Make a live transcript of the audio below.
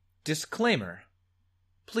Disclaimer.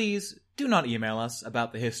 Please do not email us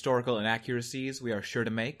about the historical inaccuracies we are sure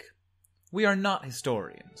to make. We are not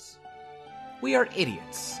historians. We are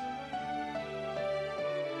idiots.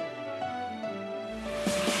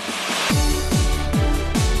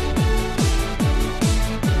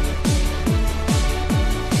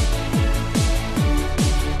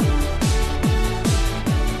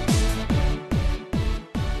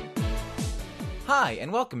 Hi,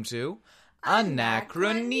 and welcome to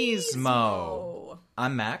Anachronismo.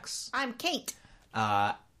 I'm Max. I'm Kate.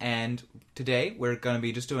 And today we're going to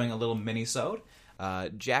be just doing a little mini-sode.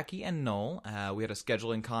 Jackie and Noel, we had a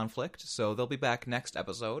scheduling conflict, so they'll be back next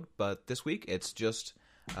episode. But this week it's just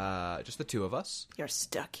the two of us. You're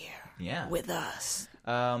stuck here. Yeah. With us.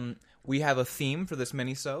 We have a theme for this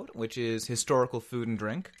mini-sode, which is historical food and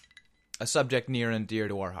drink, a subject near and dear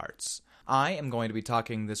to our hearts. I am going to be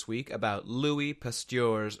talking this week about Louis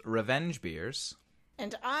Pasteur's revenge beers.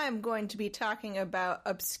 And I'm going to be talking about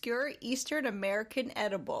obscure Eastern American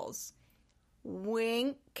edibles.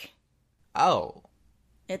 Wink. Oh.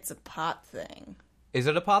 It's a pot thing. Is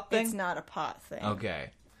it a pot thing? It's not a pot thing.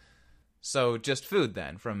 Okay. So just food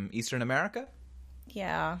then, from Eastern America?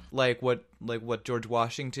 Yeah. Like what George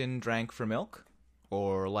Washington drank for milk?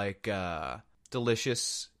 Or like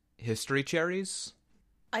delicious history cherries?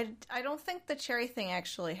 I don't think the cherry thing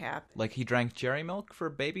actually happened. Like he drank cherry milk for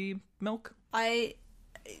baby milk?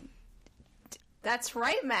 That's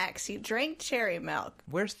right, Max. He drank cherry milk.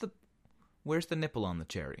 Where's the nipple on the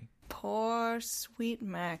cherry? Poor sweet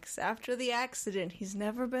Max. After the accident, he's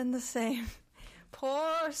never been the same.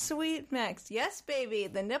 Poor sweet Max. Yes, baby,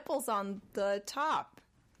 the nipple's on the top.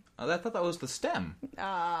 Oh, I thought that was the stem.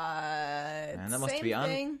 And that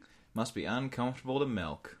must be uncomfortable to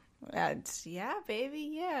milk. Yeah,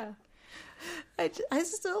 baby, yeah. I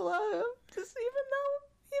still love him, just even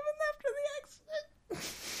after the accident.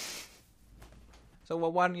 So,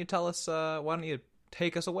 well, why don't you tell us? Why don't you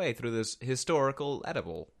take us away through this historical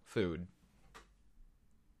edible food?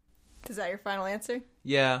 Is that your final answer?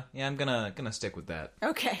 Yeah, I'm gonna stick with that.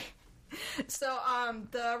 Okay. So,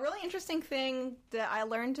 the really interesting thing that I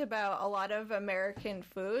learned about a lot of American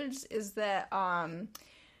foods is that,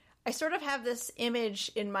 I sort of have this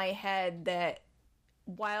image in my head that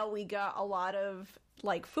while we got a lot of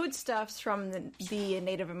like foodstuffs from the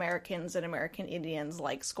Native Americans and American Indians,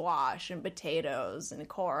 like squash and potatoes and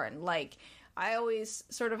corn, like I always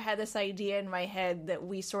sort of had this idea in my head that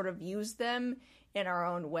we sort of used them in our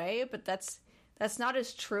own way, but that's not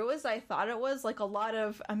as true as I thought it was. Like a lot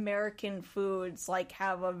of American foods like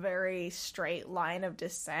have a very straight line of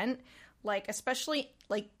descent. Like, especially,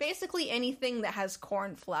 like, basically anything that has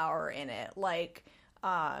corn flour in it. Like,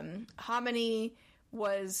 hominy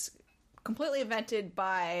was completely invented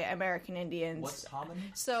by American Indians. What's hominy?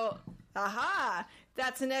 So,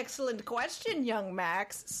 that's an excellent question, young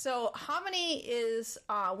Max. So, hominy is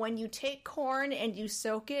when you take corn and you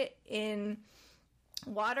soak it in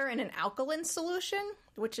water in an alkaline solution,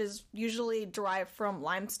 which is usually derived from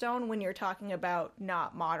limestone when you're talking about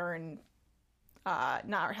not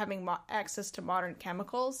having access to modern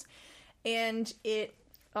chemicals, and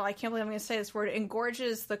I can't believe I'm going to say this word,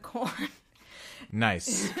 engorges the corn.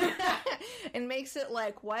 Nice. And makes it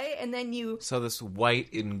like white, and then So this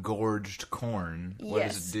white engorged corn, what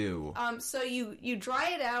does it do? So you dry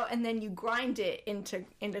it out, and then you grind it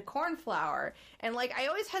into corn flour. And like I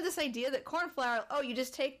always had this idea that corn flour, you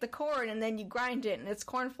just take the corn and then you grind it and it's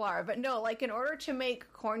corn flour. But no, like in order to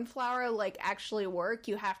make corn flour like actually work,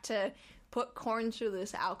 you have to put corn through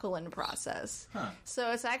this alkaline process. Huh.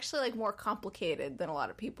 So it's actually like more complicated than a lot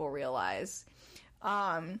of people realize.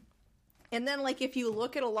 And then like if you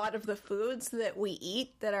look at a lot of the foods that we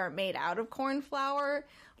eat that are made out of corn flour,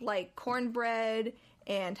 like cornbread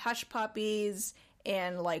and hush puppies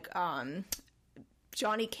and like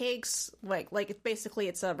Johnny cakes, like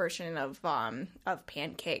it's a version of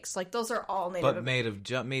pancakes. Like those are all made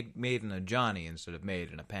made in a Johnny instead of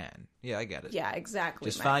made in a pan. Yeah, I get it. Yeah, exactly.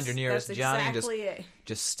 Just find your nearest That's Johnny exactly and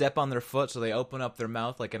just step on their foot so they open up their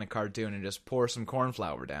mouth like in a cartoon and just pour some corn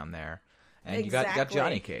flour down there. And you got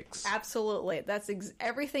Johnny cakes. Absolutely. That's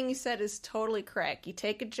everything you said is totally correct. You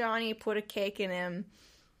take a Johnny, put a cake in him.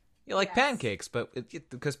 You like pancakes, but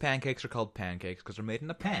because pancakes are called pancakes because they're made in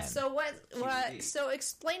a pan. So So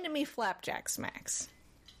explain to me flapjacks, Max.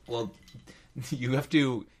 Well, you have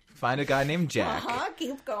to Find a guy named Jack.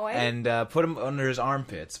 Keep going. And put him under his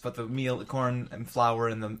armpits. Put the meal, the corn and flour,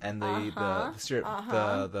 and the syrup,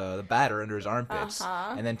 the batter under his armpits,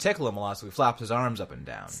 and then tickle him a lot so he flaps his arms up and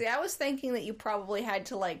down. See, I was thinking that you probably had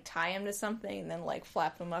to like tie him to something and then like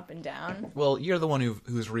flap him up and down. Well, you're the one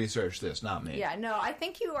who's researched this, not me. Yeah, no, I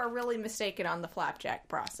think you are really mistaken on the flapjack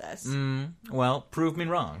process. Well, prove me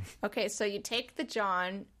wrong. Okay, so you take the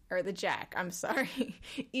Jack, I'm sorry,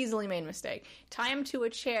 easily made mistake. Tie him to a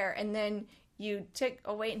chair, and then you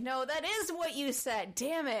oh wait, no, that is what you said,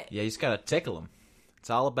 damn it. Yeah, you just gotta tickle him. It's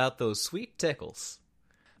all about those sweet tickles.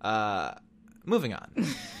 Moving on.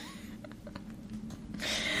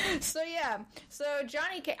 So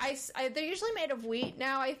Johnny cake, they're usually made of wheat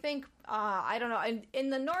now, I think. I don't know, in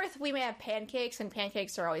the north we may have pancakes, and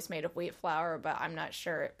pancakes are always made of wheat flour, but I'm not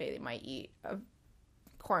sure they might eat a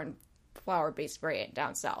corn flour-based variant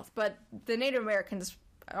down south, but the Native Americans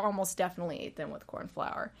almost definitely ate them with corn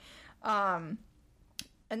flour. And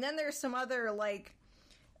then there's some other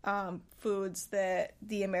foods that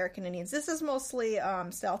the American Indians. This is mostly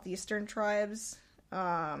southeastern tribes,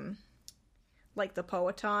 like the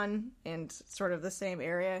Powhatan and sort of the same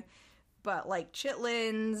area. But like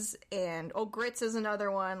chitlins and grits is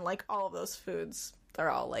another one. Like all of those foods,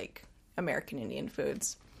 they're all like American Indian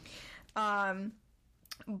foods.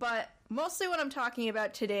 But mostly what I'm talking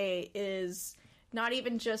about today is not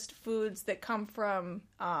even just foods that come from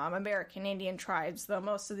American Indian tribes, though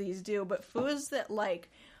most of these do, but foods that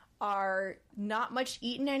are not much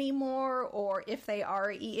eaten anymore, or if they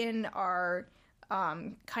are eaten, are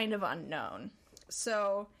kind of unknown.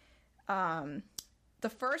 So the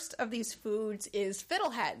first of these foods is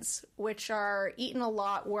fiddleheads, which are eaten a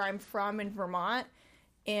lot where I'm from in Vermont,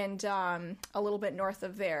 and a little bit north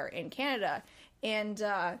of there in Canada. And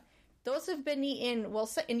those have been eaten,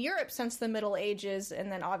 in Europe since the Middle Ages,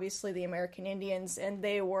 and then obviously the American Indians, and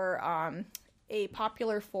they were a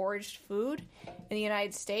popular foraged food in the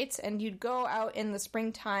United States. And you'd go out in the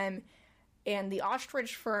springtime, and the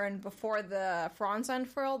ostrich fern, before the fronds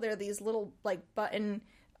unfurl, they're these little, button,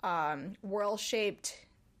 whorl-shaped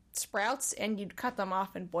sprouts, and you'd cut them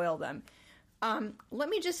off and boil them. Let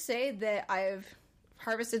me just say that I've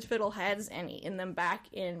harvested fiddleheads and eaten them back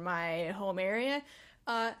in my home area.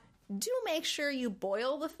 Do make sure you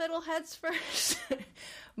boil the fiddleheads first.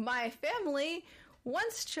 My family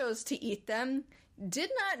once chose to eat them. Did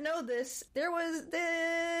not know this. There was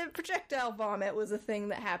the projectile vomit was a thing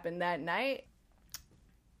that happened that night.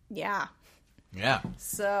 Yeah. Yeah.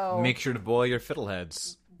 So make sure to boil your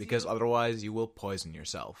fiddleheads, because otherwise you will poison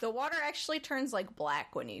yourself. The water actually turns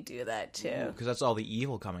black when you do that too. Because that's all the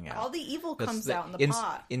evil coming out. All the evil comes out in the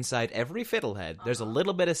pot. Inside every fiddlehead, there's a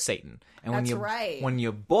little bit of Satan. And right. When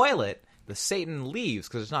you boil it, the Satan leaves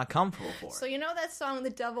because it's not comfortable for it. So you know that song,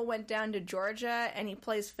 "The Devil Went Down to Georgia," and he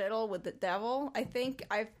plays fiddle with the devil? I think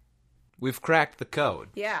we've cracked the code.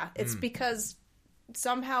 Yeah, it's because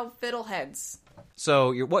somehow fiddleheads. So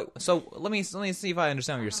let me see if I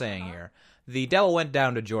understand what you're saying here. The Devil Went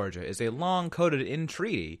Down to Georgia is a long-coded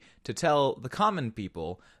entreaty to tell the common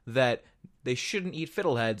people that they shouldn't eat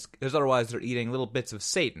fiddleheads, because otherwise they're eating little bits of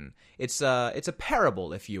Satan. It's a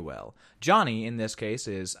parable, if you will. Johnny, in this case,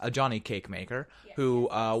 is a Johnny cake maker who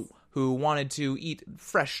wanted to eat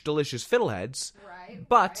fresh, delicious fiddleheads, right?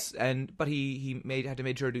 But he had to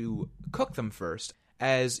make sure to cook them first,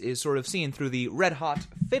 as is sort of seen through the red-hot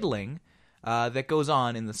fiddling that goes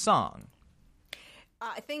on in the song.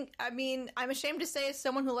 I'm ashamed to say, as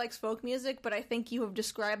someone who likes folk music, but I think you have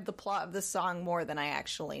described the plot of the song more than I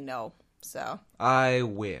actually know. So I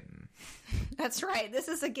win. That's right. This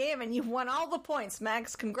is a game, and you've won all the points,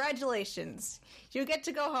 Max. Congratulations. You get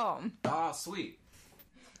to go home. Ah, sweet.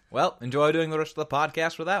 Well, enjoy doing the rest of the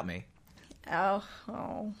podcast without me. Oh.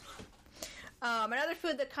 Another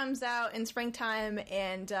food that comes out in springtime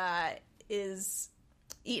and is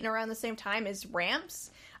eaten around the same time is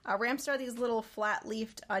ramps. Ramps are these little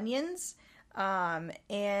flat-leafed onions,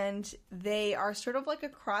 and they are sort of like a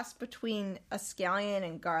cross between a scallion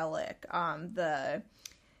and garlic. The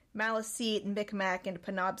Maliseet, Micmac, and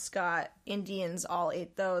Penobscot Indians all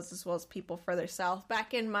ate those, as well as people further south.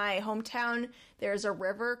 Back in my hometown, there's a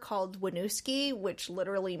river called Winooski, which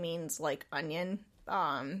literally means onion,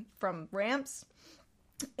 from ramps.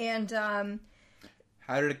 And how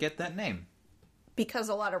did it get that name? Because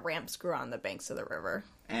a lot of ramps grew on the banks of the river.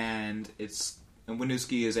 And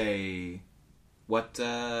Winooski is a what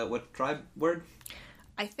tribe word?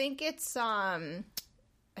 I think it's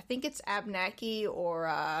Abnaki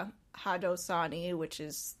or Haudenosaunee, which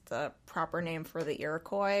is the proper name for the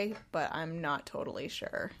Iroquois, but I'm not totally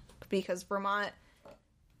sure, because Vermont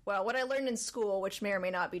well, what I learned in school, which may or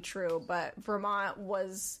may not be true, but Vermont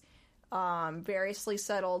was variously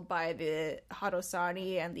settled by the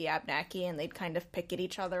Haudenosaunee and the Abenaki, and they'd kind of pick at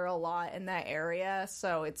each other a lot in that area.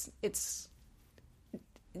 So it's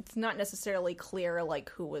not necessarily clear like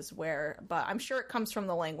who was where, but I'm sure it comes from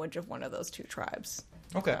the language of one of those two tribes.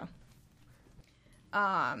 Okay.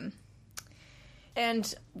 So,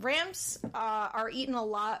 and ramps are eaten a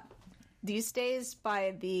lot these days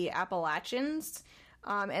by the Appalachians,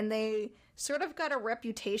 and they sort of got a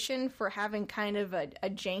reputation for having kind of a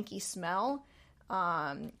janky smell.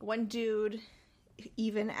 One dude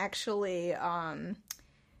even actually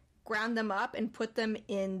ground them up and put them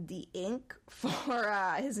in the ink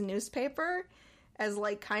for his newspaper as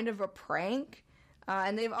like kind of a prank.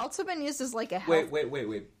 And they've also been used as like a health...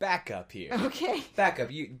 Wait. Back up here. Okay. Back up.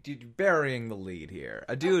 You're burying the lead here.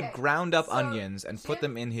 A dude ground up So, onions and put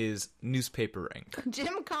them in his newspaper ink.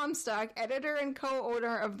 Jim Comstock, editor and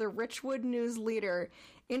co-owner of the Richwood News Leader,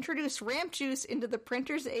 introduced ramp juice into the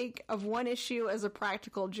printer's ink of one issue as a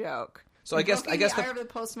practical joke. So I guess the ire of the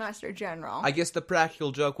Postmaster General. I guess the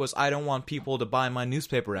practical joke was, I don't want people to buy my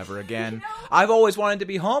newspaper ever again. I've always wanted to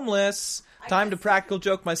be homeless. Time to practical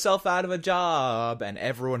joke myself out of a job and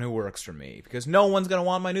everyone who works for me. Because no one's going to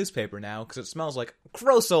want my newspaper now because it smells like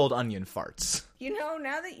gross old onion farts. You know,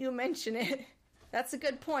 now that you mention it, that's a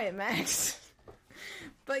good point, Max.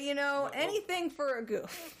 But, you know, anything for a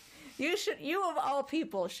goof. You of all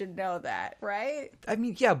people should know that, right? I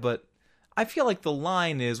mean, yeah, but I feel like the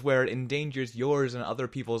line is where it endangers yours and other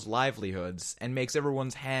people's livelihoods and makes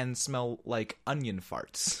everyone's hands smell like onion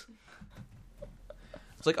farts.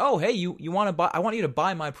 It's like, oh, hey, you want to buy? I want you to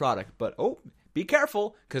buy my product, but be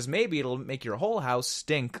careful, because maybe it'll make your whole house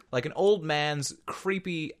stink like an old man's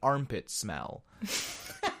creepy armpit smell.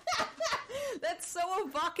 That's so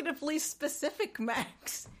evocatively specific,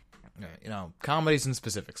 Max. You know, comedies and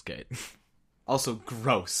specifics, Kate. Also,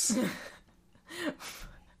 gross.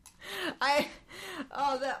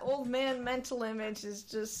 That old man mental image is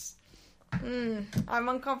just... I'm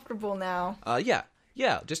uncomfortable now.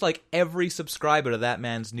 Yeah, just like every subscriber to that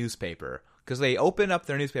man's newspaper. Because they open up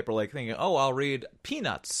their newspaper like thinking, oh, I'll read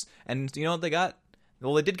Peanuts. And you know what they got?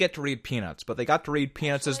 Well, they did get to read Peanuts, but they got to read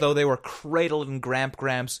Peanuts as though they were cradled in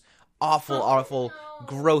Gramps' awful,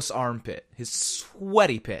 gross armpit. His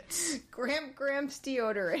sweaty pits. Gramps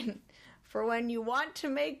deodorant. For when you want to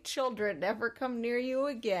make children never come near you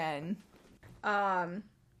again.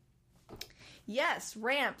 Yes,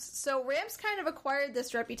 ramps. So ramps kind of acquired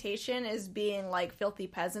this reputation as being like filthy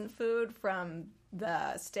peasant food from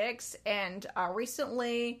the sticks, and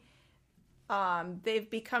recently they've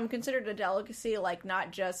become considered a delicacy, like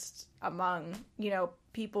not just among, you know,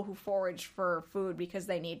 people who forage for food because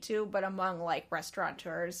they need to, but among like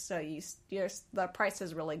restaurateurs. So the price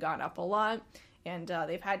has really gone up a lot, and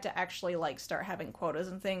they've had to actually like start having quotas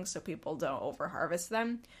and things so people don't overharvest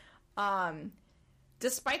them.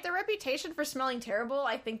 Despite their reputation for smelling terrible,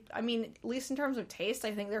 at least in terms of taste,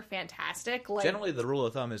 I think they're fantastic. Like, generally, the rule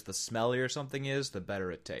of thumb is the smellier something is, the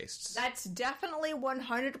better it tastes. That's definitely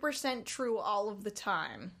 100% true all of the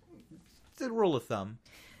time. It's the rule of thumb.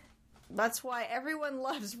 That's why everyone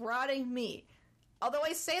loves rotting meat. Although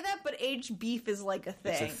I say that, but aged beef is like a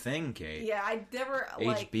thing. It's a thing, Kate. Yeah, I never,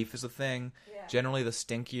 Aged beef is a thing. Yeah. Generally, the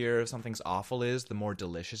stinkier something's awful is, the more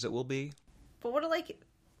delicious it will be. But what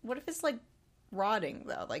if it's like rotting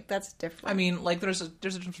though? Like, that's different. I mean, like there's a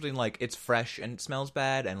difference between like it's fresh and it smells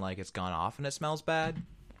bad and like it's gone off and it smells bad.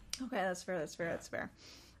 Okay, that's fair.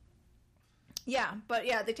 Yeah, but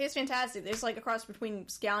yeah, they taste fantastic. There's like a cross between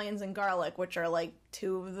scallions and garlic, which are like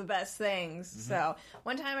two of the best things. Mm-hmm. So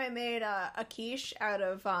one time I made a quiche out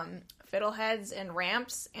of fiddleheads and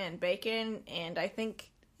ramps and bacon, and I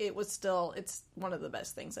think it's one of the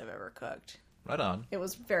best things I've ever cooked. Right on. It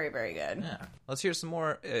was very, very good. Yeah. Let's hear some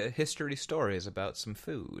more history stories about some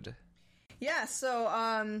food. Yeah,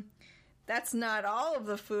 so that's not all of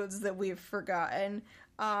the foods that we've forgotten.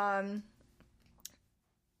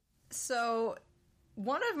 So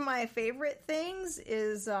one of my favorite things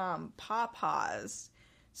is pawpaws.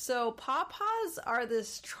 So pawpaws are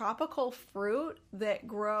this tropical fruit that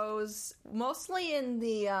grows mostly in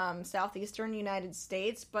the southeastern United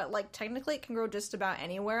States, but like technically it can grow just about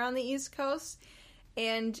anywhere on the East Coast.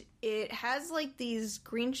 And it has like these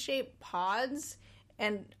green-shaped pods,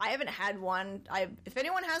 and I haven't had one. If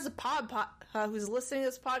anyone has a pod who's listening to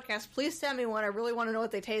this podcast, please send me one. I really want to know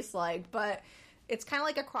what they taste like, but it's kind of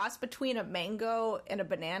like a cross between a mango and a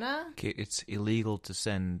banana. Okay, it's illegal to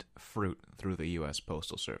send fruit through the U.S.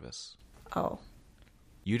 Postal Service. Oh.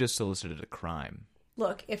 You just solicited a crime.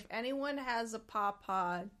 Look, if anyone has a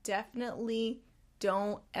pawpaw, definitely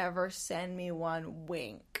don't ever send me one.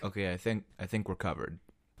 Wink. Okay, I think we're covered.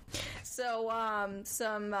 So,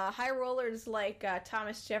 some high rollers like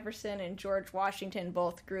Thomas Jefferson and George Washington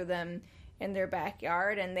both grew them in their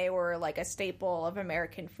backyard, and they were like a staple of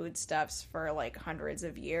American foodstuffs for like hundreds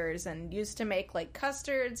of years, and used to make like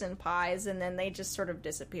custards and pies, and then they just sort of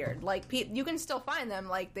disappeared. Like, you can still find them,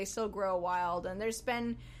 like they still grow wild, and there's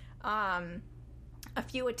been a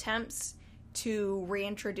few attempts to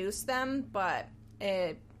reintroduce them, but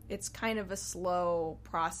it's kind of a slow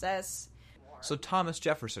process. So Thomas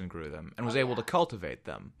Jefferson grew them and was able to cultivate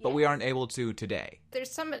them, but we aren't able to today.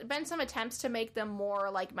 There's been some attempts to make them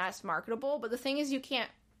more like mass marketable, but the thing is you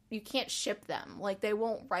can't ship them. Like, they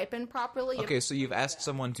won't ripen properly. Okay, so you've asked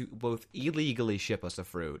someone to both illegally ship us a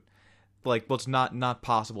fruit, like, well, it's not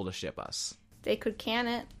possible to ship us. They could can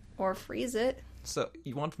it or freeze it. So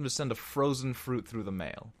you want them to send a frozen fruit through the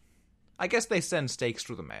mail. I guess they send steaks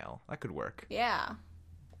through the mail. That could work. Yeah.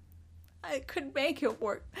 I could make it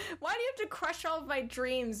work. Why do you have to crush all of my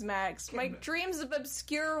dreams, Max? My dreams of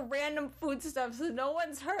obscure random foodstuffs that no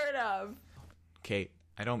one's heard of. Kate,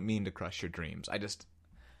 I don't mean to crush your dreams.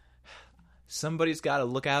 Somebody's got to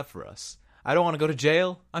look out for us. I don't want to go to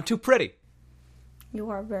jail. I'm too pretty.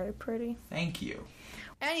 You are very pretty. Thank you.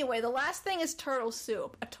 Anyway, the last thing is turtle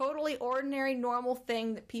soup. A totally ordinary, normal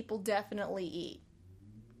thing that people definitely eat.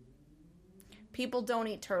 People don't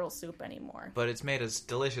eat turtle soup anymore. But it's made of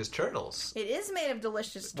delicious turtles. It is made of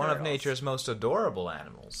delicious turtles. One of nature's most adorable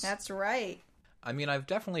animals. That's right. I mean, I've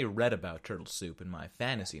definitely read about turtle soup in my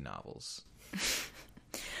fantasy novels.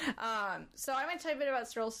 So I'm going to tell you a bit about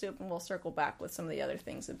turtle soup, and we'll circle back with some of the other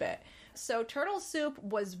things a bit. So turtle soup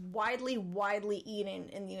was widely eaten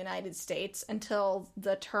in the United States until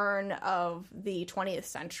the turn of the 20th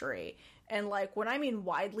century. And, like, when I mean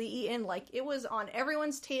widely eaten, like, it was on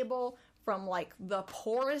everyone's table, from, like, the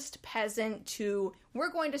poorest peasant to,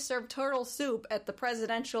 we're going to serve turtle soup at the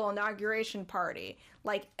presidential inauguration party.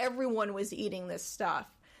 Like, everyone was eating this stuff.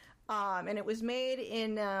 And it was made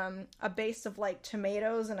in a base of, like,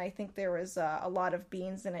 tomatoes, and I think there was a lot of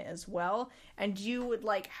beans in it as well. And you would,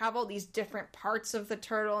 like, have all these different parts of the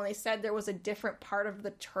turtle, and they said there was a different part of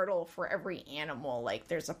the turtle for every animal. Like,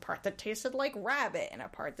 there's a part that tasted like rabbit, and a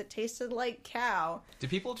part that tasted like cow. Do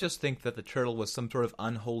people just think that the turtle was some sort of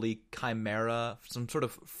unholy chimera, some sort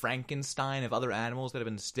of Frankenstein of other animals that have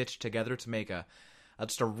been stitched together to make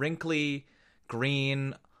just a wrinkly,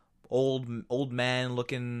 green, old man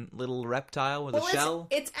looking little reptile with a shell?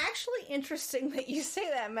 It's actually interesting that you say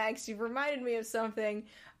that, Max. You've reminded me of something.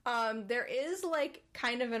 There is, like,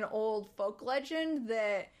 kind of an old folk legend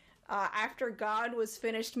that after God was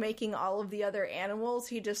finished making all of the other animals,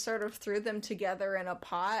 he just sort of threw them together in a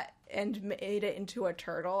pot and made it into a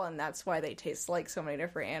turtle, and that's why they taste like so many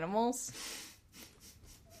different animals.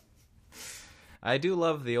 I do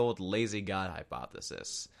love the old lazy God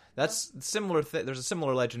hypothesis. That's similar. There's a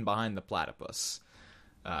similar legend behind the platypus.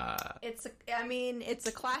 It's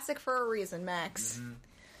a classic for a reason, Max.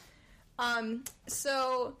 Mm-hmm.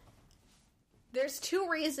 So there's two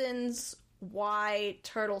reasons why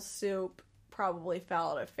turtle soup probably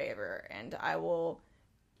fell out of favor, and I will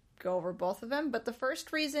go over both of them. But the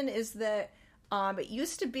first reason is that it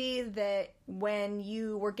used to be that when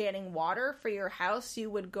you were getting water for your house, you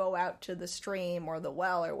would go out to the stream or the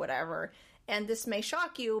well or whatever. And this may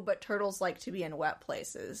shock you, but turtles like to be in wet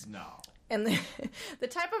places. No. And the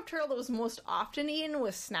type of turtle that was most often eaten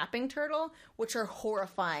was snapping turtle, which are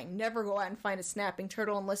horrifying. Never go out and find a snapping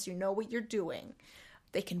turtle unless you know what you're doing.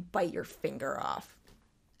 They can bite your finger off.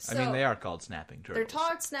 So, I mean, they are called snapping turtles. They're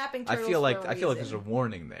called snapping turtles. I feel like there's a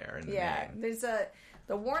warning there. In the name. There's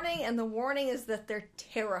the warning, and the warning is that they're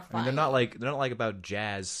terrifying. I mean, they're not like about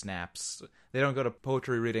jazz snaps. They don't go to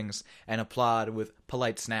poetry readings and applaud with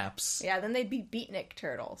polite snaps. Yeah, then they'd be beatnik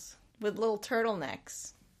turtles with little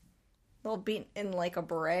turtlenecks. They'll be in like a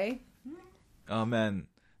beret. Oh man,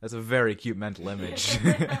 that's a very cute mental image.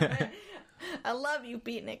 I love you,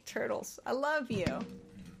 beatnik turtles. I love you.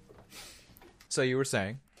 So you were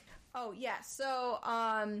saying? Oh, yeah. So,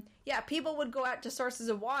 people would go out to sources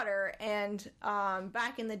of water, and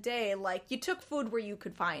back in the day, like, you took food where you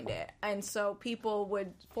could find it. And so people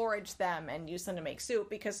would forage them and use them to make soup,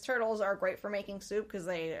 because turtles are great for making soup because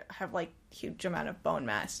they have, like, huge amount of bone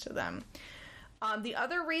mass to them. The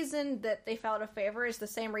other reason that they fell out of favor is the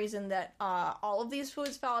same reason that all of these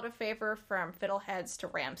foods fell out of favor, from fiddleheads to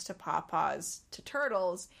rams to pawpaws to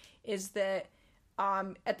turtles, is that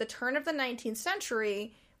at the turn of the 19th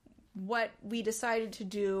century, what we decided to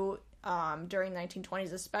do during the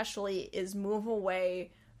 1920s especially is move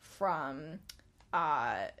away from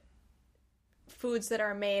foods that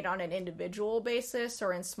are made on an individual basis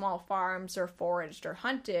or in small farms or foraged or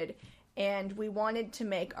hunted. And we wanted to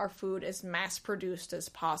make our food as mass-produced as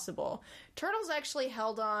possible. Turtles actually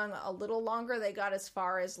held on a little longer. They got as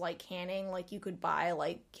far as, like, canning. Like, you could buy,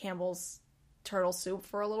 like, Campbell's turtle soup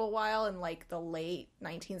for a little while in, like, the late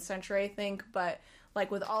 19th century, I think. But,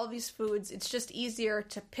 like, with all of these foods, it's just easier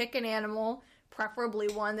to pick an animal, preferably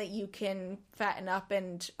one that you can fatten up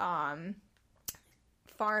and farm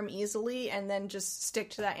easily, and then just stick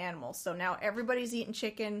to that animal. So now everybody's eating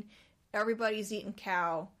chicken, everybody's eating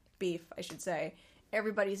beef, I should say.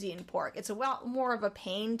 Everybody's eating pork. It's a lot more of a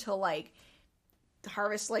pain to, like,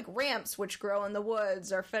 harvest, like, ramps, which grow in the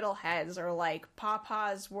woods, or fiddleheads, or, like,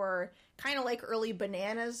 pawpaws were kind of like early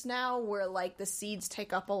bananas now, where, like, the seeds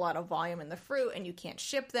take up a lot of volume in the fruit, and you can't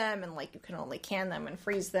ship them, and, like, you can only can them and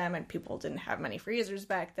freeze them, and people didn't have many freezers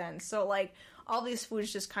back then. So, like, all these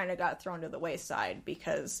foods just kind of got thrown to the wayside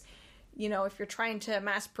because, you know, if you're trying to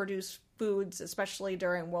mass produce foods, especially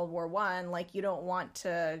during World War I, like, you don't want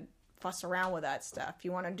to fuss around with that stuff.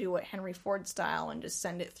 You want to do it Henry Ford style and just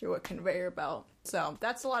send it through a conveyor belt. So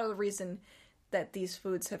that's a lot of the reason that these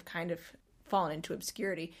foods have kind of fallen into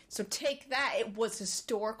obscurity. So take that. It was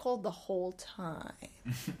historical the whole time.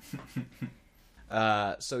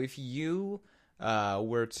 So if you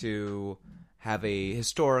were to have a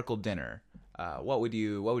historical dinner, what would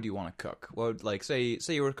you want to cook? What would, like, say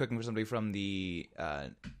you were cooking for somebody from the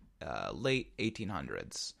late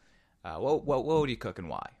 1800s? What would you cook and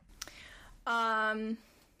why?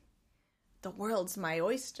 The world's my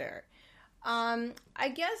oyster. I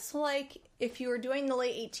guess, like, if you were doing the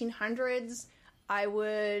late 1800s, I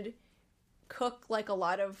would cook, like, a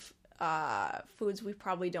lot of foods we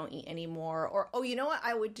probably don't eat anymore. Or, oh, you know what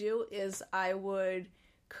I would do is I would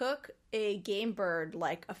cook a game bird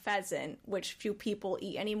like a pheasant, which few people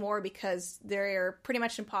eat anymore because they're pretty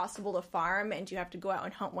much impossible to farm and you have to go out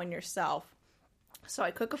and hunt one yourself. So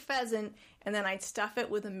I cook a pheasant, and then I'd stuff it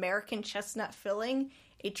with American chestnut filling,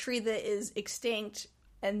 a tree that is extinct,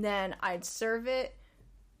 and then I'd serve it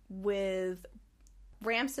with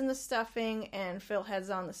ramps in the stuffing and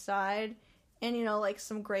fiddleheads on the side, and, you know, like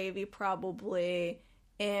some gravy probably,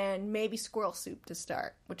 and maybe squirrel soup to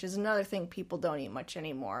start, which is another thing people don't eat much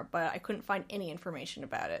anymore, but I couldn't find any information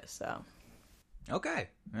about it, so. Okay,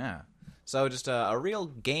 yeah. So just a real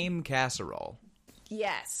game casserole.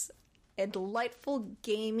 Yes. A delightful,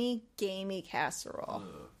 gamey casserole.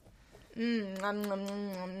 I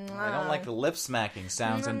don't like the lip smacking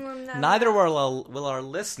sounds, and neither will our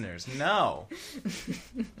listeners. No.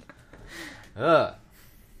 Ugh.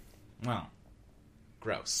 Well,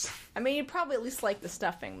 gross. I mean, you'd probably at least like the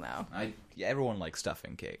stuffing, though. Everyone likes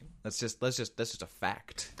stuffing, Kate. That's just a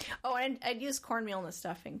fact. Oh, and I'd use cornmeal in the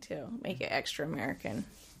stuffing too. Make it extra American.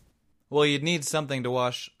 Well, you'd need something to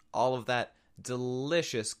wash all of that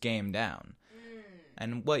delicious game down.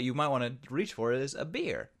 And what you might want to reach for is a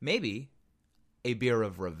beer. Maybe a beer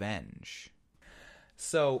of revenge.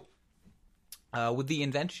 So, with the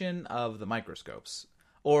invention of the microscopes,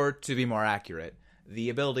 or to be more accurate, the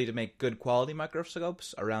ability to make good quality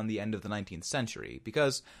microscopes around the end of the 19th century,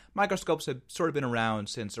 because microscopes had sort of been around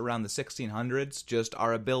since around the 1600s, just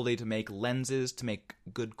our ability to make lenses to make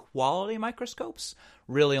good quality microscopes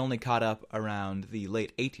really only caught up around the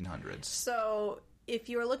late 1800s. So, if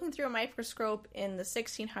you were looking through a microscope in the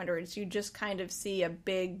 1600s, you just kind of see a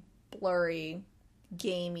big, blurry,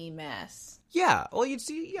 gamey mess. Yeah, well, you'd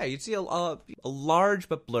see a large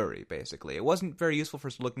but blurry, basically. It wasn't very useful for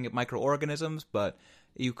looking at microorganisms, but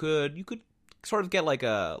you could sort of get like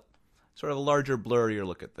a sort of a larger, blurrier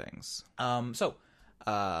look at things. So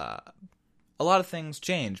a lot of things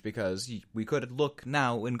changed because we could look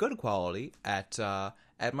now in good quality at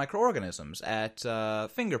microorganisms, at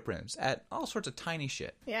fingerprints, at all sorts of tiny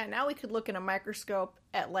shit. Yeah, now we could look in a microscope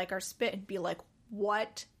at, like, our spit and be like,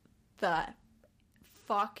 what the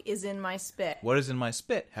fuck is in my spit? What is in my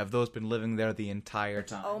spit? Have those been living there the entire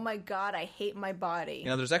time? Oh my god, I hate my body. You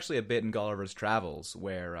know, there's actually a bit in Gulliver's Travels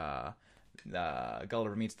where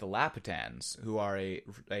Gulliver meets the Lapitans, who are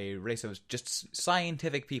a race of just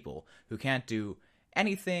scientific people who can't do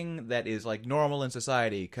anything that is, like, normal in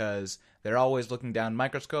society because they're always looking down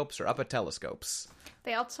microscopes or up at telescopes.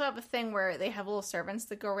 They also have a thing where they have little servants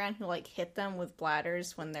that go around who, like, hit them with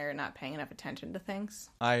bladders when they're not paying enough attention to things.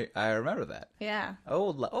 I remember that. Yeah.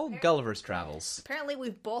 Oh, Gulliver's Travels. Apparently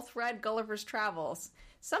we've both read Gulliver's Travels.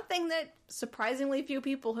 Something that surprisingly few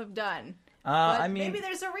people have done. But I mean, maybe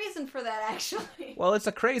there's a reason for that, actually. Well, it's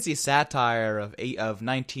a crazy satire of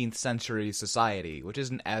 19th century society, which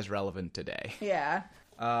isn't as relevant today. Yeah.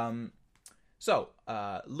 So,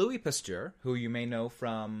 Louis Pasteur, who you may know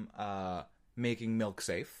from making Milk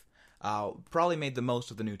Safe, probably made the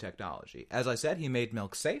most of the new technology. As I said, he made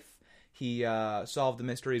milk safe. He solved the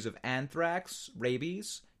mysteries of anthrax,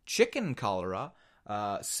 rabies, chicken cholera,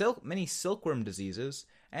 many silkworm diseases,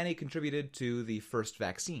 and he contributed to the first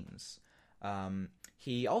vaccines.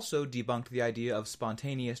 He also debunked the idea of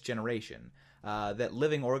spontaneous generation, that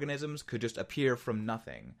living organisms could just appear from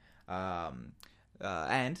nothing.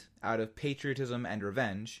 And, out of patriotism and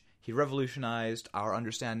revenge, he revolutionized our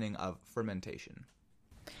understanding of fermentation.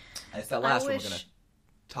 And it's that last one we're going to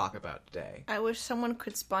talk about today. I wish someone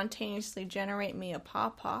could spontaneously generate me a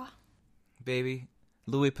pawpaw. Baby,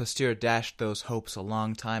 Louis Pasteur dashed those hopes a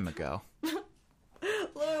long time ago. Louis,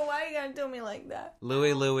 why are you going to do me like that?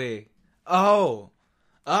 Louis. Oh!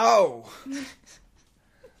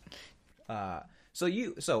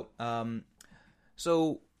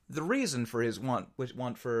 So the reason for his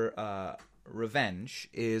want for revenge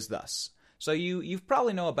is thus. So you've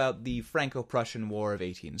probably know about the Franco-Prussian War of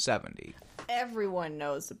 1870. Everyone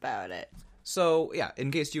knows about it. So, yeah, in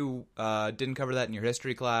case you didn't cover that in your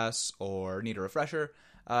history class or need a refresher,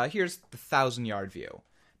 here's the 1,000-yard view.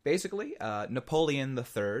 Basically, Napoleon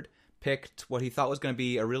III picked what he thought was going to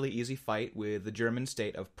be a really easy fight with the German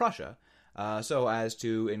state of Prussia, so as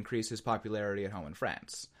to increase his popularity at home in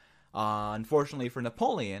France. Unfortunately for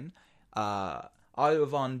Napoleon, Otto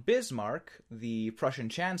von Bismarck, the Prussian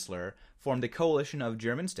chancellor, formed a coalition of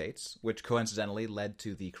German states, which coincidentally led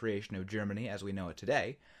to the creation of Germany as we know it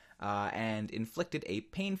today, and inflicted a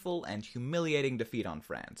painful and humiliating defeat on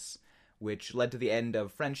France, which led to the end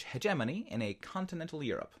of French hegemony in continental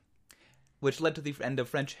Europe.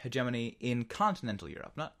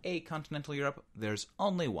 Not a continental Europe, there's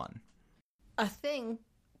only one. A thing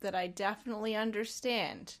that I definitely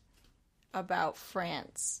understand about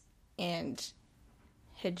France and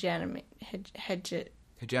hegemony.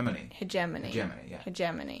 Hegemony, yeah.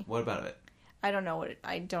 Hegemony. What about it? I don't know what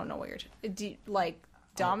you're like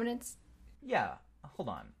dominance? Yeah. Hold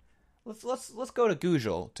on. Let's go to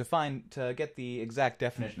Google to get the exact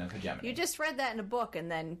definition of hegemony. You just read that in a book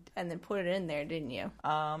and then put it in there, didn't you?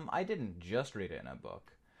 I didn't just read it in a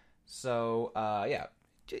book. So, yeah.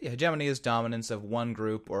 Hegemony is dominance of one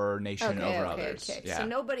group or nation over others. Okay. Yeah. So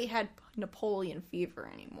nobody had Napoleon fever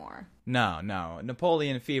anymore. No.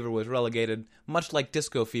 Napoleon fever was relegated, much like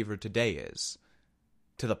disco fever today is,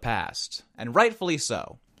 to the past. And rightfully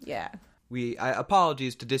so. Yeah.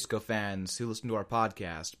 Apologies to disco fans who listen to our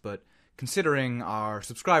podcast, but considering our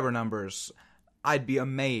subscriber numbers, I'd be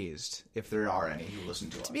amazed if there are any who listen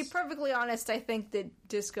to us. To be perfectly honest, I think that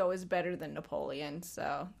disco is better than Napoleon,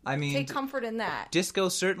 so I mean, take comfort in that. Disco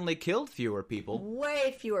certainly killed fewer people.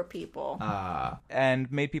 Way fewer people.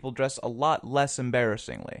 And made people dress a lot less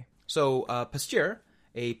embarrassingly. So, Pasteur,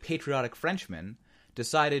 a patriotic Frenchman,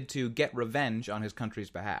 decided to get revenge on his country's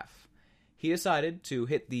behalf. He decided to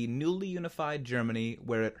hit the newly unified Germany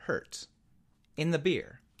where it hurt. In the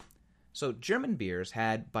beer. So, German beers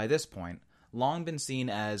had, by this point, long been seen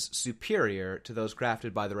as superior to those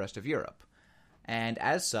crafted by the rest of Europe, and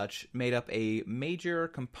as such made up a major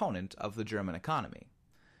component of the German economy.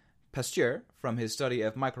 Pasteur, from his study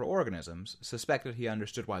of microorganisms, suspected he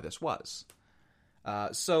understood why this was.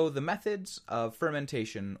 So the methods of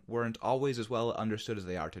fermentation weren't always as well understood as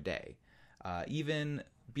they are today. Even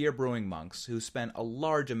beer brewing monks, who spent a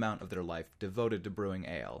large amount of their life devoted to brewing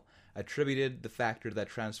ale, attributed the factor that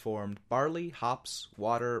transformed barley, hops,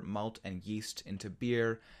 water, malt, and yeast into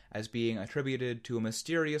beer as being attributed to a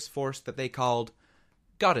mysterious force that they called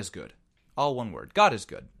God is good. All one word. God is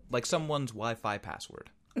good. Like someone's Wi-Fi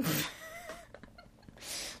password.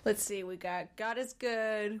 Let's see, we got God is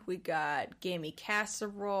good, we got gamey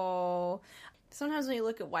casserole. Sometimes when you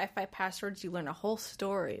look at Wi-Fi passwords, you learn a whole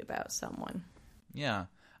story about someone. Yeah.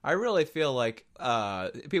 I really feel like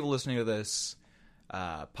people listening to this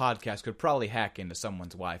podcast could probably hack into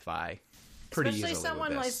someone's Wi-Fi pretty Especially easily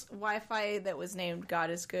someone with this. like Wi-Fi that was named God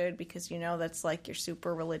is good, because you know that's like your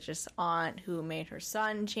super religious aunt who made her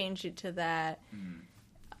son change it to that.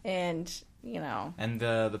 And, you know. And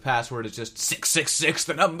the password is just 666,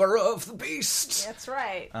 the number of the beast. That's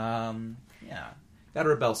right. Yeah. Gotta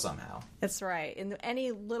rebel somehow. That's right. In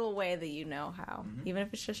any little way that you know how. Even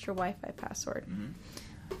if it's just your Wi-Fi password.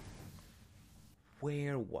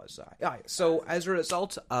 Where was I? All right, so as a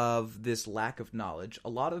result of this lack of knowledge,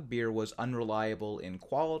 a lot of beer was unreliable in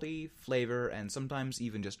quality, flavor, and sometimes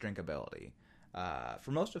even just drinkability.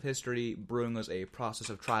 For most of history, brewing was a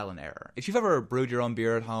process of trial and error. If you've ever brewed your own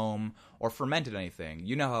beer at home or fermented anything,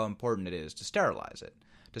 you know how important it is to sterilize it,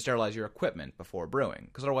 to sterilize your equipment before brewing,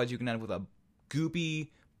 because otherwise you can end up with a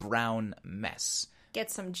goopy, brown mess. get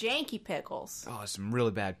some janky pickles. Oh, some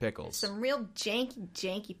really bad pickles. Some real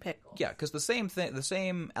janky pickles. Yeah, because the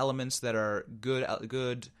same elements that are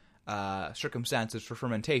good circumstances for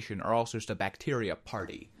fermentation are also just a bacteria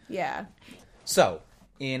party. Yeah. So,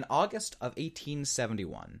 in August of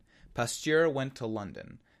 1871, Pasteur went to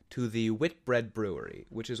London to the Whitbread Brewery,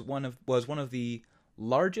 which was one of the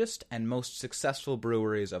largest and most successful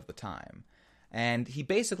breweries of the time. And he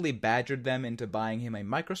basically badgered them into buying him a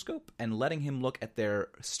microscope and letting him look at their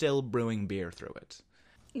still brewing beer through it.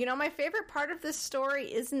 You know, my favorite part of this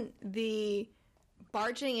story isn't the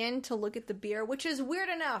barging in to look at the beer, which is weird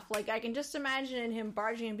enough. Like, I can just imagine him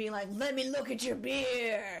barging and being like, "Let me look at your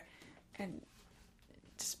beer," and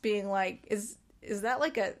just being like, "Is that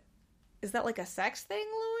like a sex thing,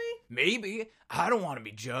 Louis?" Maybe. I don't want to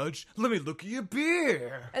be judged. Let me look at your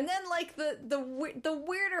beer. And then, like, the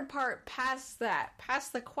weirder part past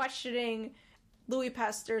the questioning Louis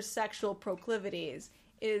Pasteur's sexual proclivities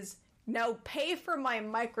is, now pay for my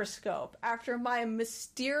microscope. After my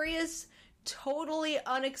mysterious, totally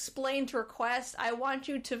unexplained request, I want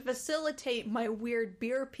you to facilitate my weird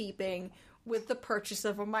beer peeping with the purchase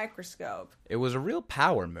of a microscope. It was a real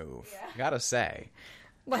power move, Yeah. gotta say.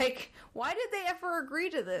 Like, why did they ever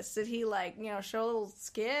agree to this? Did he, like, show a little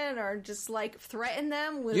skin or just, like, threaten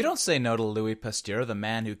them with... You don't say no to Louis Pasteur, the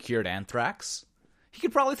man who cured anthrax. He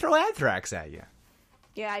could probably throw anthrax at you.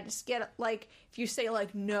 Yeah, I just get, like, if you say,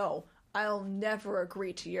 like, "No, I'll never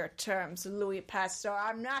agree to your terms, Louis Pasteur.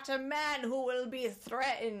 I'm not a man who will be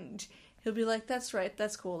threatened." He'll be like, "That's right,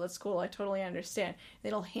 that's cool, I totally understand."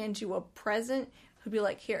 Then he'll hand you a present. He'll be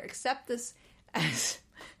like, "Here, accept this as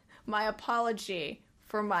my apology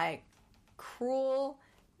for my cruel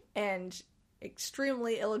and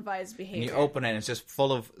extremely ill-advised behavior." And you open it and it's just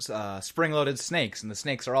full of spring-loaded snakes, and the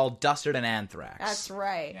snakes are all dusted in anthrax. That's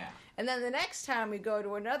right. Yeah. And then the next time we go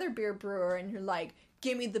to another beer brewer and you're like,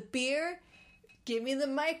 "Give me the beer, give me the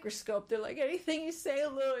microscope." They're like, "Anything you say,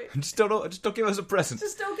 Louis. Just don't give us a present.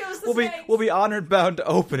 Just don't give us the snakes." We'll be honored bound to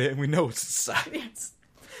open it, and we know what's inside. Yes.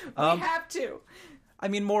 We have to. I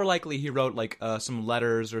mean, more likely he wrote like some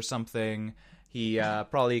letters or something. He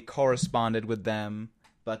probably corresponded with them,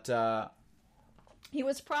 but He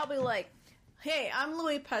was probably like, "Hey, I'm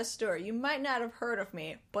Louis Pasteur. You might not have heard of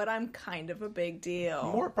me, but I'm kind of a big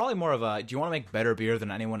deal." probably more of a, "Do you want to make better beer than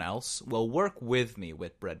anyone else? Well, work with me,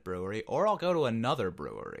 Whitbread Brewery, or I'll go to another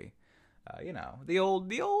brewery." The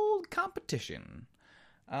old competition.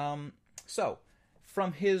 So,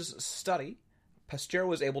 from his study, Pasteur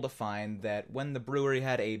was able to find that when the brewery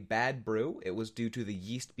had a bad brew, it was due to the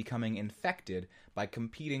yeast becoming infected by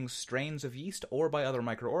competing strains of yeast or by other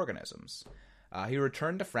microorganisms. He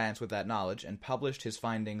returned to France with that knowledge and published his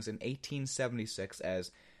findings in 1876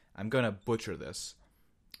 as, I'm going to butcher this,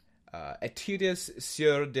 Études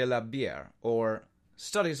sur de la bière, or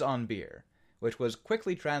Studies on Beer, which was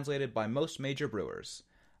quickly translated by most major brewers,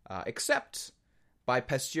 except by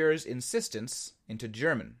Pasteur's insistence into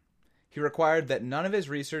German. He required that none of his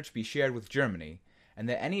research be shared with Germany, and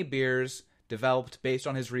that any beers developed based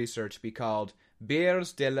on his research be called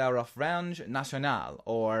Bières de la Revanche Nationale,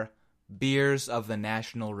 or Beers of the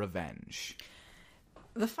National Revenge.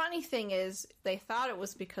 The funny thing is, they thought it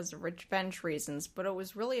was because of revenge reasons, but it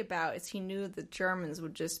was really about is he knew the Germans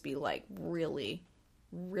would just be like really,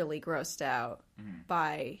 really grossed out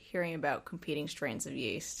by hearing about competing strains of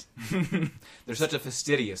yeast. They're such a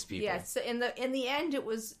fastidious people. Yeah, so in the end, it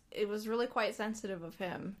was really quite sensitive of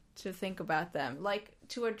him to think about them. Like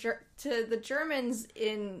to the Germans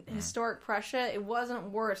in historic Prussia, it wasn't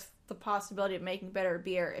worth the possibility of making better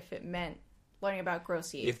beer if it meant learning about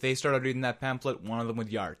gross yeast. If they started reading that pamphlet, one of them would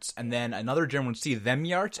yarts. And then another German would see them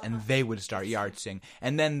yarts, and they would start yartsing.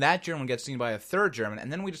 And then that German gets seen by a third German, and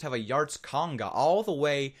then we just have a yarts conga all the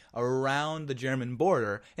way around the German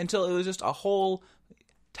border until it was just a whole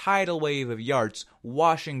tidal wave of yarts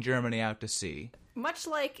washing Germany out to sea. Much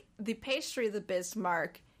like the pastry of the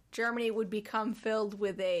Bismarck, Germany would become filled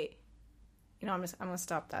with a... I'm going to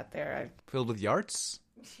stop that there. Filled with yarts?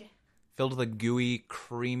 Filled with a gooey,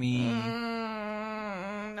 creamy...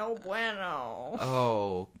 No bueno.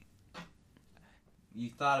 Oh. You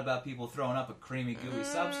thought about people throwing up a creamy, gooey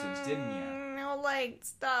substance, didn't you? No,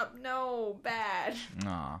 stop. No, bad.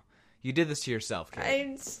 Aw. You did this to yourself,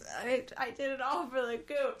 Kate. I did it all for the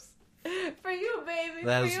goose. For you, baby.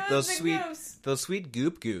 Those sweet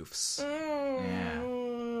goop goofs. Yeah.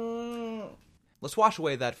 Let's wash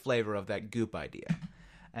away that flavor of that goop idea.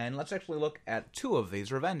 And let's actually look at two of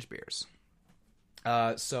these revenge beers.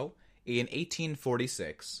 So, in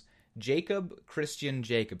 1846, Jacob Christian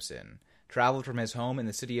Jacobson traveled from his home in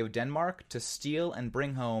the city of Denmark to steal and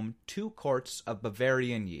bring home 2 quarts of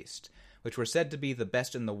Bavarian yeast, which were said to be the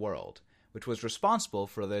best in the world, which was responsible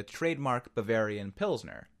for the trademark Bavarian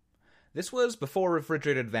Pilsner. This was before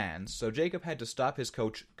refrigerated vans, so Jacob had to stop his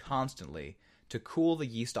coach constantly to cool the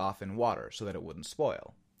yeast off in water so that it wouldn't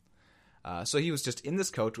spoil. So he was just in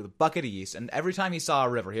this coach with a bucket of yeast, and every time he saw a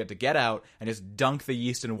river, he had to get out and just dunk the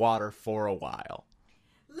yeast in water for a while.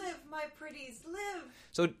 Live, my pretties, live!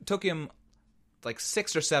 So it took him like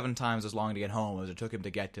 6 or 7 times as long to get home as it took him to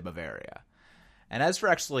get to Bavaria. And as for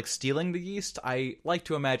actually like stealing the yeast, I like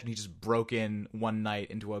to imagine he just broke in one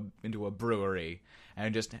night into a brewery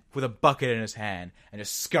and just with a bucket in his hand and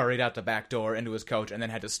just scurried out the back door into his coach and then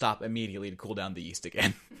had to stop immediately to cool down the yeast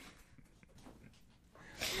again.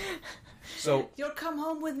 So you'll come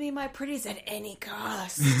home with me, my pretties, at any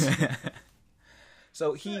cost.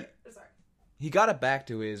 So he got it back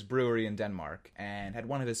to his brewery in Denmark and had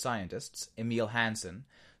one of his scientists, Emil Hansen,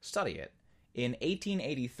 study it. In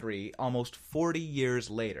 1883, almost 40 years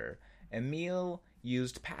later, Emil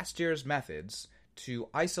used Pasteur's methods to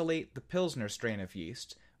isolate the Pilsner strain of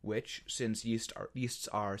yeast, which, since yeasts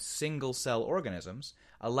are single-cell organisms,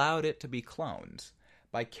 allowed it to be cloned.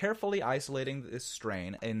 By carefully isolating this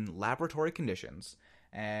strain in laboratory conditions,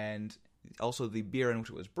 and also the beer in which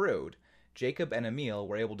it was brewed, Jacob and Emil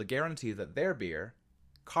were able to guarantee that their beer,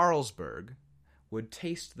 Carlsberg, would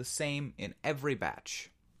taste the same in every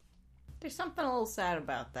batch. There's something a little sad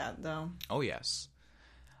about that, though. Oh, yes.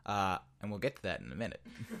 And we'll get to that in a minute.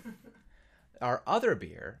 Our other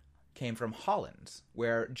beer came from Holland,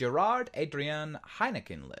 where Gerard Adriaan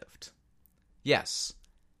Heineken lived. Yes,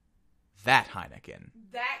 that Heineken.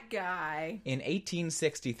 That guy. In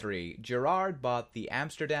 1863, Gerard bought the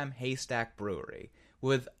Amsterdam Haystack Brewery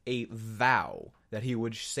with a vow that he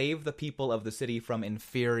would save the people of the city from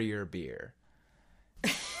inferior beer.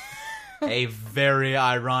 A very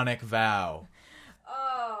ironic vow.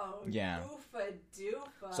 Oh, yeah. Doofa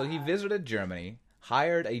doofa. So he visited Germany,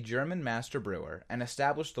 hired a German master brewer, and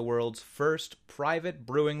established the world's first private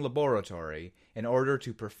brewing laboratory in order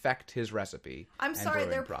to perfect his recipe. I'm sorry,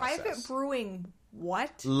 they're private brewing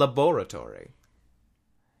what? Laboratory.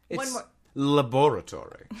 It's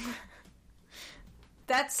laboratory.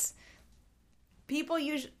 That's... People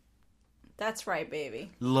usually... That's right,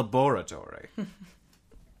 baby. Laboratory.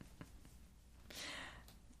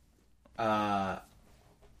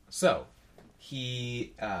 So,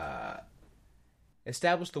 he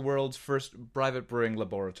established the world's first private brewing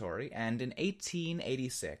laboratory, and in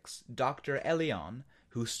 1886, Dr. Elion,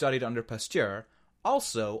 who studied under Pasteur,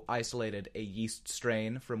 also isolated a yeast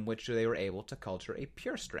strain from which they were able to culture a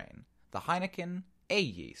pure strain, the Heineken A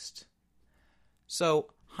yeast.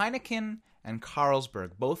 So, Heineken and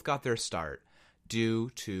Carlsberg both got their start due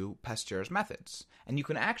to Pasteur's methods, and you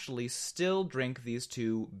can actually still drink these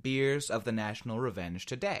two beers of the national revenge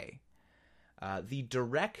today. The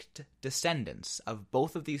direct descendants of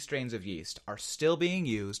both of these strains of yeast are still being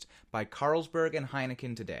used by Carlsberg and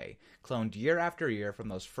Heineken today, cloned year after year from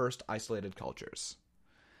those first isolated cultures.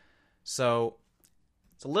 So,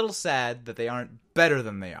 it's a little sad that they aren't better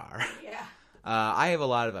than they are. Yeah. I have a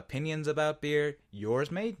lot of opinions about beer.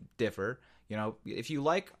 Yours may differ. You know, if you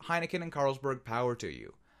like Heineken and Carlsberg, power to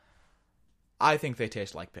you. I think they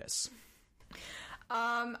taste like piss.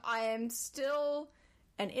 I am still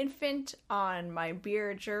an infant on my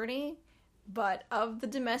beer journey, but of the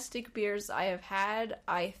domestic beers I have had,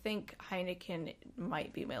 I think Heineken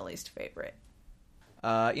might be my least favorite.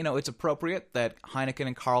 It's appropriate that Heineken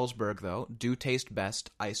and Carlsberg, though, do taste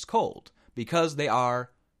best ice cold, because they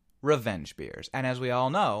are revenge beers. And as we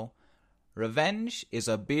all know, revenge is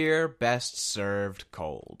a beer best served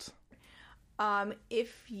cold.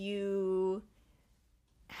 If you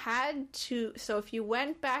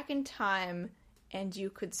went back in time and you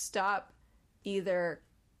could stop either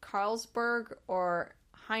Carlsberg or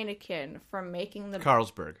Heineken from making the...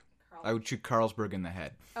 Carlsberg. I would shoot Carlsberg in the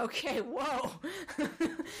head. Okay, whoa.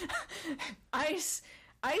 Ice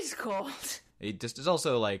cold. It's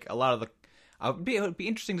also like a lot of the... It would be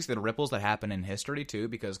interesting to see the ripples that happen in history, too,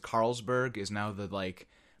 because Carlsberg is now the,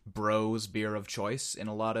 bros beer of choice in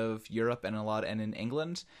a lot of Europe and in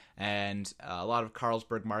England, and a lot of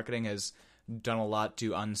Carlsberg marketing has done a lot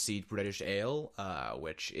to unseat British ale,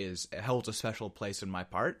 which holds a special place in my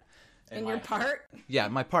part. In your part? Yeah,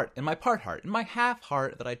 in my part heart. In my half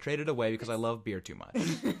heart that I traded away because I love beer too much.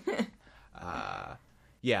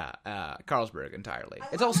 Carlsberg entirely.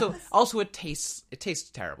 It's also it tastes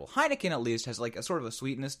terrible. Heineken at least has a sort of a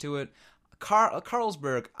sweetness to it.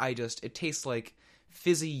 Carlsberg, it tastes like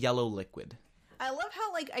fizzy yellow liquid. I love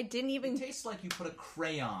how I didn't even... It tastes like you put a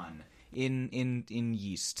crayon in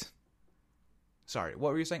yeast. Sorry,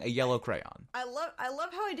 what were you saying? A yellow crayon. I love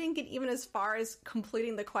how I didn't get even as far as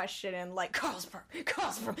completing the question and like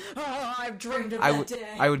Carlsberg. Oh, I've dreamed of that day.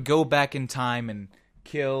 I would go back in time and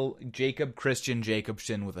kill Jacob Christian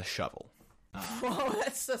Jacobson with a shovel. Whoa,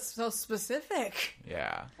 that's so specific.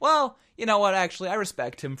 Yeah. Well, you know what? Actually, I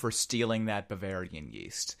respect him for stealing that Bavarian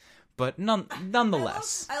yeast. But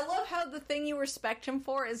nonetheless. I love how the thing you respect him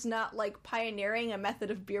for is not, like, pioneering a method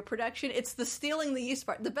of beer production. It's the stealing the yeast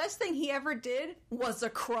part. The best thing he ever did was a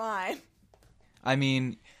crime. I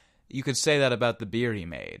mean, you could say that about the beer he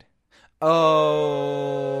made. Oh.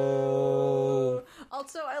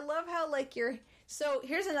 Also, I love how, like, So,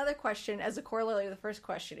 here's another question as a corollary to the first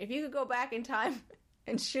question. If you could go back in time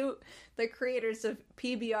and shoot the creators of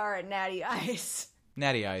PBR and Natty Ice.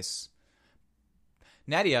 Natty Ice.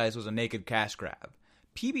 Natty Ice was a naked cash grab.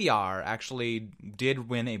 PBR actually did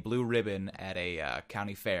win a blue ribbon at a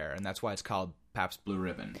county fair, and that's why it's called Pabst Blue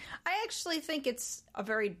Ribbon. I actually think it's a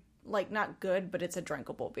very, like, not good, but it's a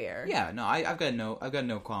drinkable beer. Yeah, no, I've got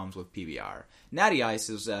no qualms with PBR. Natty Ice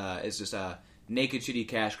is just a naked shitty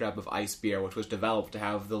cash grab of ice beer, which was developed to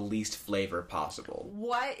have the least flavor possible.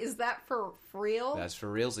 What? Is that for real? That's for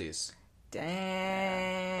realsies. Dang.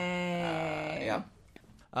 Yeah.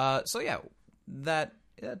 So yeah, that's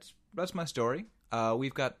my story.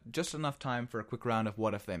 We've got just enough time for a quick round of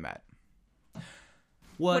What If They Met.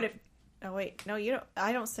 What if... Oh, wait. No, you don't...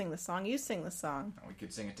 I don't sing the song. You sing the song. We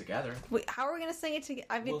could sing it together. Wait, how are we going to sing it together?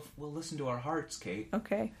 We'll listen to our hearts, Kate.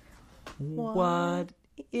 Okay. What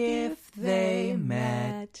if they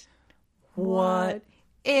met? What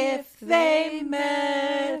if they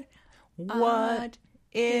met? What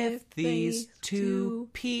if these two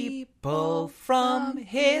people from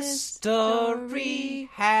history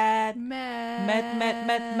had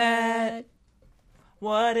met?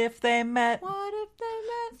 What if they met? What if they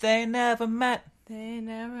met? They never met. They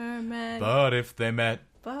never met. But if they met,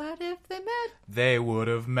 they would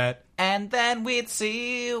have met. And then we'd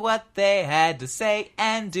see what they had to say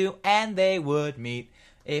and do, and they would meet.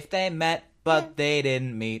 If they met, but they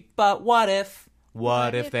didn't meet. But what if?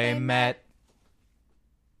 What if they met?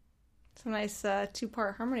 It's a nice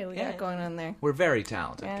two-part harmony we got going on there. We're very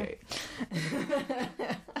talented, Yeah.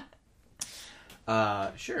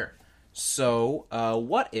 Kate. Sure. So,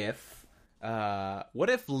 what if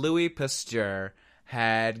Louis Pasteur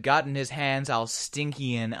had gotten his hands all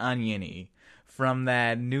stinky and oniony from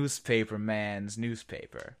that newspaper man's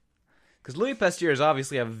newspaper? Because Louis Pasteur is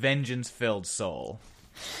obviously a vengeance-filled soul.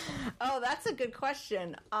 Oh, that's a good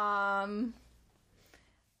question. I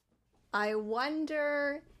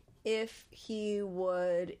wonder if he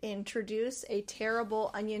would introduce a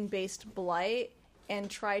terrible onion-based blight and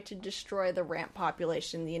try to destroy the ramp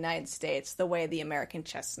population in the United States the way the American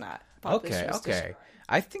chestnut population was destroyed.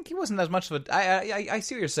 I think he wasn't as much of a... I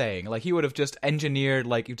see what you're saying. Like, he would have just engineered,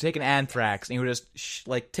 like, you'd taken anthrax, and he would have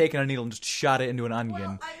just, taken a needle and just shot it into an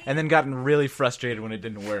onion, and then gotten really frustrated when it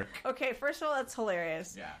didn't work. Okay, first of all, that's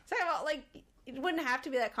hilarious. Yeah. Second of all, like, it wouldn't have to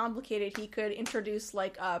be that complicated. He could introduce,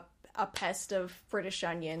 like, a pest of British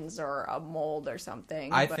onions or a mold or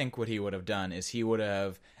something. I think what he would have done is he would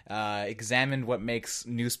have examined what makes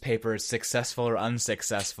newspapers successful or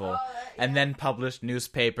unsuccessful, and then published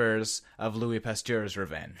newspapers of Louis Pasteur's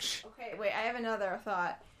revenge. Okay, wait, I have another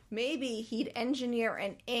thought. Maybe he'd engineer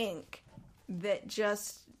an ink that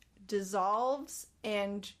just dissolves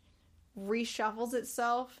and reshuffles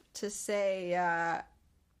itself to say,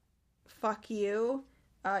 fuck you,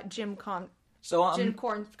 Jim Comstock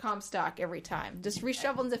every time. Just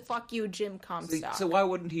reshuffle into fuck you, Jim Comstock. So why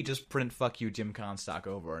wouldn't he just print fuck you, Jim Comstock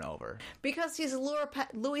over and over? Because he's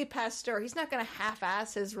Louis Pasteur. He's not going to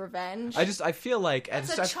half-ass his revenge. I feel like...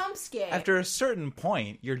 That's a chumpskate. After a certain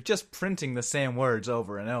point, you're just printing the same words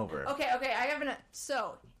over and over. Okay, I have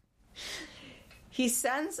So, he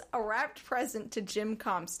sends a wrapped present to Jim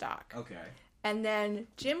Comstock. Okay. And then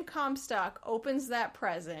Jim Comstock opens that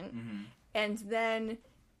present, and then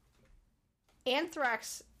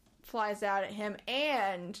anthrax flies out at him,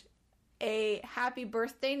 and a happy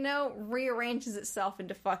birthday note rearranges itself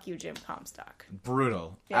into fuck you, Jim Comstock.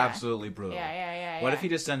 Brutal. Yeah. Absolutely brutal. Yeah. What if he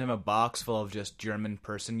just sent him a box full of just German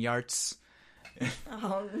person yarts?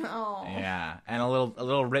 Oh, no. Yeah, and a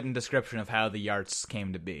little written description of how the yarts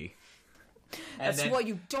came to be. That's why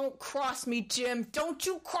you don't cross me, Jim. Don't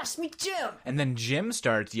you cross me, Jim. And then Jim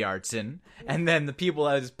starts yartsin', and then the people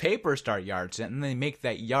at his paper start yartsin', and they make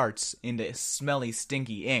that yarts into smelly,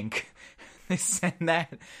 stinky ink. They send a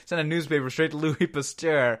newspaper straight to Louis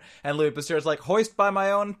Pasteur, and Louis Pasteur's like, hoist by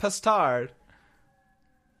my own pastard.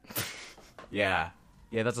 Yeah,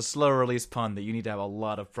 that's a slow release pun that you need to have a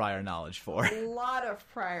lot of prior knowledge for. A lot of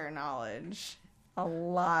prior knowledge. A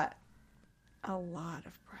lot. A lot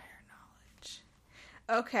of prior knowledge.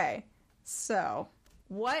 Okay, so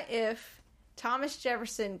what if Thomas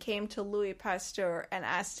Jefferson came to Louis Pasteur and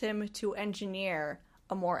asked him to engineer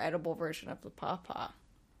a more edible version of the pawpaw?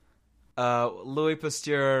 Louis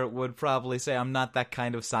Pasteur would probably say, I'm not that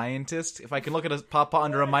kind of scientist. If I can look at a pawpaw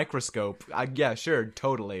under a microscope, yeah, sure,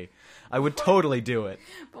 totally. I would totally do it.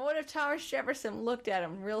 But what if Thomas Jefferson looked at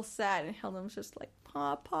him real sad and held him just like,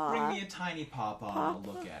 pawpaw? Bring me a tiny pawpaw and I'll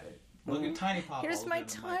look at it. Look at tiny pawpaw. Here's my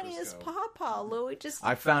tiniest pawpaw, Louis. Just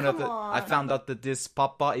I found out that this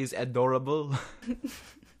pawpaw is adorable.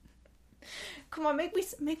 Come on, make me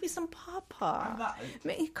some pawpaw.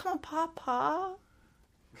 Come on, pawpaw.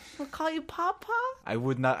 I'll call you Pawpaw? I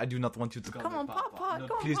do not want you to call me Pawpaw. Pawpaw. No,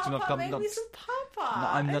 Come on, please Pawpaw, do not come. make me some Pawpaw. No,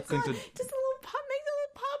 I'm not going to. Just a little make the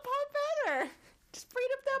little Pawpaw better. Just breed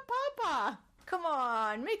up that Pawpaw. Come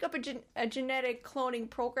on, make up a genetic cloning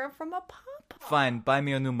program from a Pawpaw. Fine, buy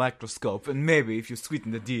me a new microscope, and maybe if you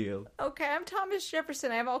sweeten the deal. Okay, I'm Thomas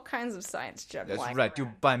Jefferson. I have all kinds of science junk. That's right, you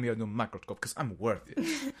buy me a new microscope, because I'm worth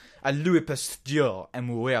it. Louis Pasteur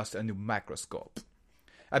and wears a new microscope.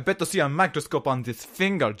 I bet to see a microscope on this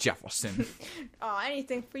finger, Jefferson. Oh,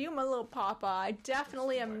 anything for you, my little Pawpaw. I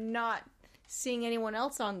definitely am not seeing anyone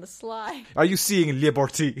else on the sly. Are you seeing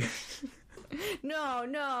Liberty? No,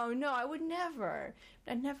 I would never.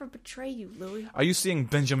 I'd never betray you, Louis. Are you seeing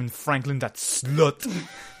Benjamin Franklin, that slut?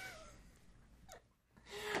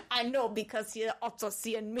 I know, because you're also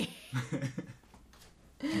seeing me.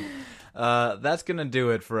 That's gonna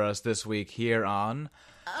do it for us this week here on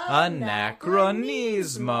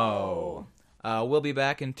Anachronismo. We'll be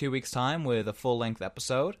back in 2 weeks' time with a full-length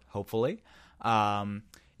episode, hopefully.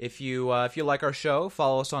 If you like our show,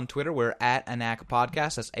 follow us on Twitter. We're at Anac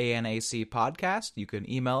Podcast. That's ANAC Podcast. You can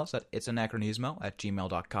email us at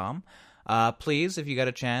itsanachronismo@gmail.com. Please, if you get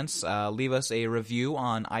a chance, leave us a review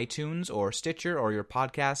on iTunes or Stitcher or your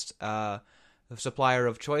podcast supplier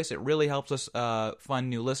of choice. It really helps us find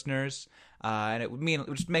new listeners, and it would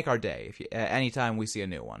just make our day if anytime we see a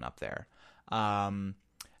new one up there. And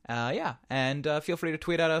feel free to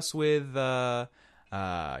tweet at us with your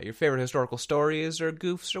favorite historical stories or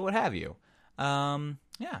goofs or what have you. Let's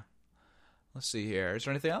see here. Is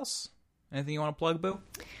there anything else? Anything you want to plug, Boo?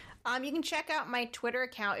 You can check out my Twitter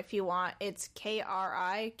account if you want. It's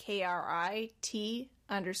KRIT_T.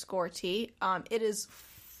 It is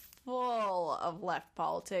full of left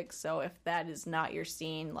politics, so if that is not your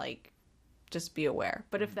scene, just be aware.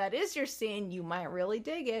 But if that is your scene, you might really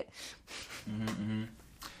dig it.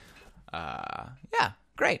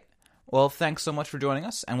 Great. Well, thanks so much for joining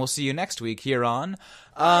us, and we'll see you next week here on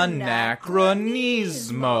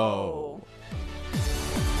Anachronismo.